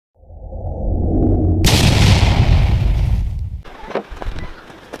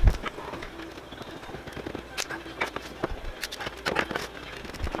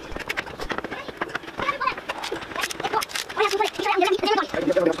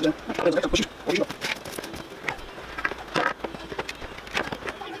Speaking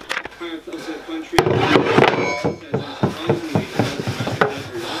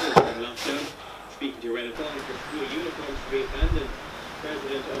to Red calling for school uniforms to be abandoned.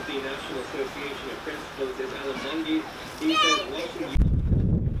 President of the National Association of Principals is Alan Mungy. He says Washington.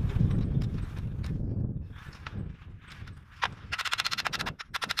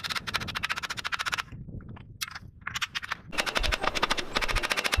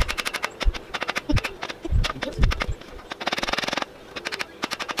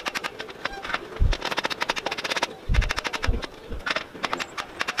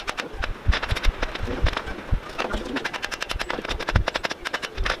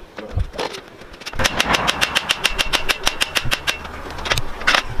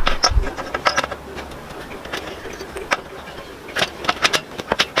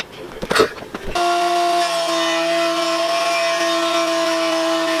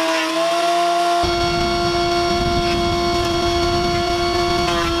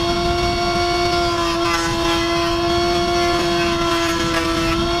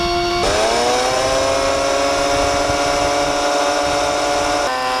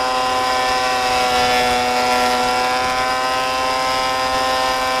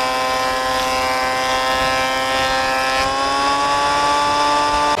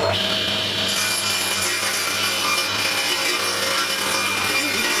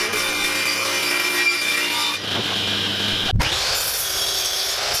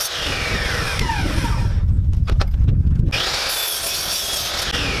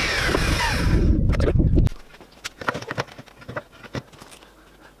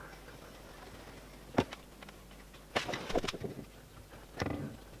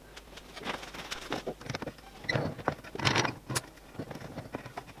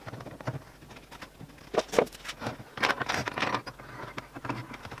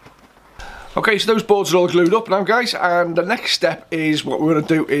 Okay, so those boards are all glued up now, guys, and the next step is what we're going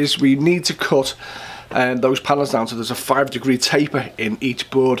to do is we need to cut those panels down so there's a 5-degree taper in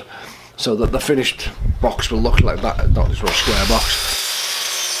each board so that the finished box will look like that, not this real square box.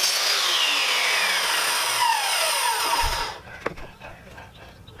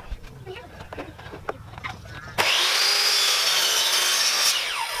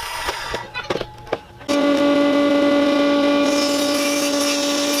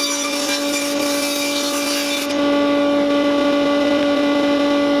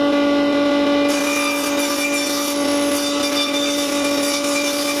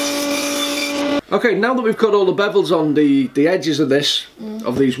 Okay, now that we've cut all the bevels on the edges of this,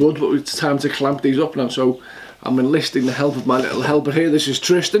 of these wood, but it's time to clamp these up now. So I'm enlisting the help of my little helper here. This is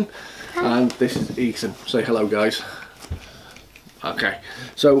Tristan, and this is Ethan. Say hello, guys. Okay,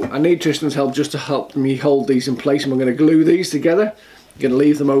 so I need Tristan's help just to help me hold these in place, and we're going to glue these together. We're going to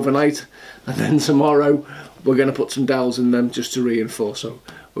leave them overnight, and then tomorrow we're going to put some dowels in them just to reinforce. So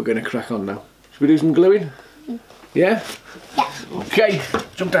we're going to crack on now. Should we do some gluing? Yeah? Yeah. Okay,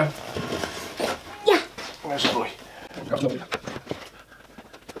 jump down. Where's the boy?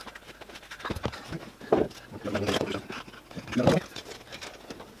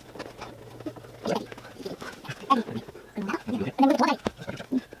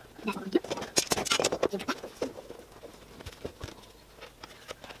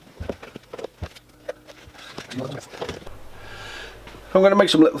 I'm going to make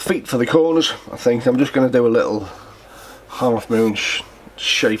some little feet for the corners. I think I'm just going to do a little half moon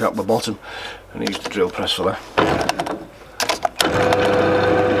shape out the bottom and use the drill press for that.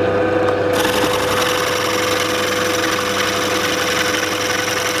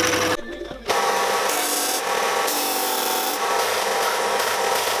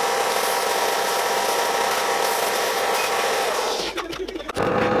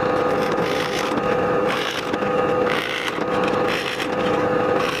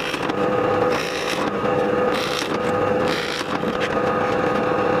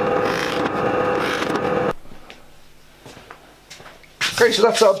 Okay, so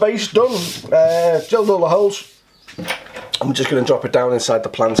that's our base done. Drilled all the holes. I'm just going to drop it down inside the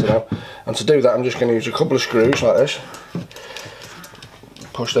planter now. And to do that, I'm just going to use a couple of screws like this.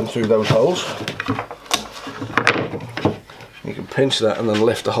 Push them through those holes. You can pinch that and then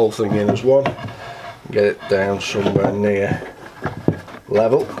lift the whole thing in as one. Get it down somewhere near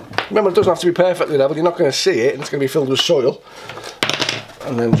level. Remember, it doesn't have to be perfectly level. You're not going to see it, and it's going to be filled with soil.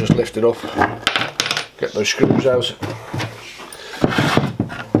 And then just lift it up. Get those screws out.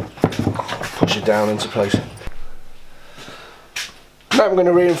 Push it down into place. Now I'm going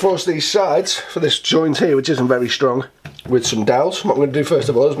to reinforce these sides for this joint here, which isn't very strong, with some dowels. What I'm going to do first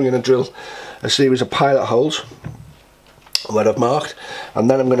of all is we're going to drill a series of pilot holes where I've marked, and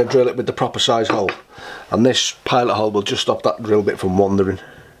then I'm going to drill it with the proper size hole, and this pilot hole will just stop that drill bit from wandering.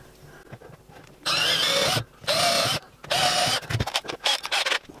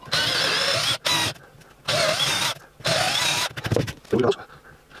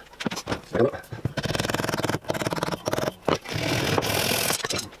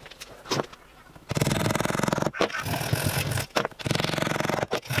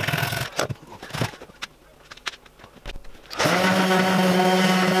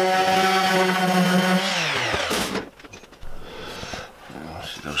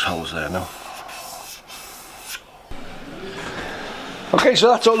 Those holes there now. Okay, so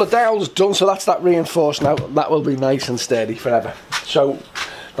that's all the dowels done, so that's that reinforced now. That will be nice and steady forever. So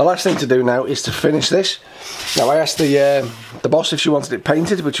the last thing to do now is to finish this. Now I asked the boss if she wanted it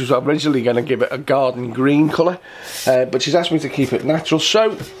painted, which was originally going to give it a garden green colour, but she's asked me to keep it natural.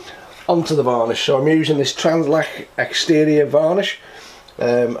 So onto the varnish. So I'm using this Translac exterior varnish.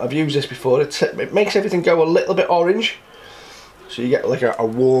 I've used this before. It makes everything go a little bit orange, so you get like a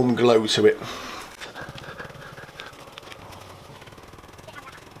warm glow to it.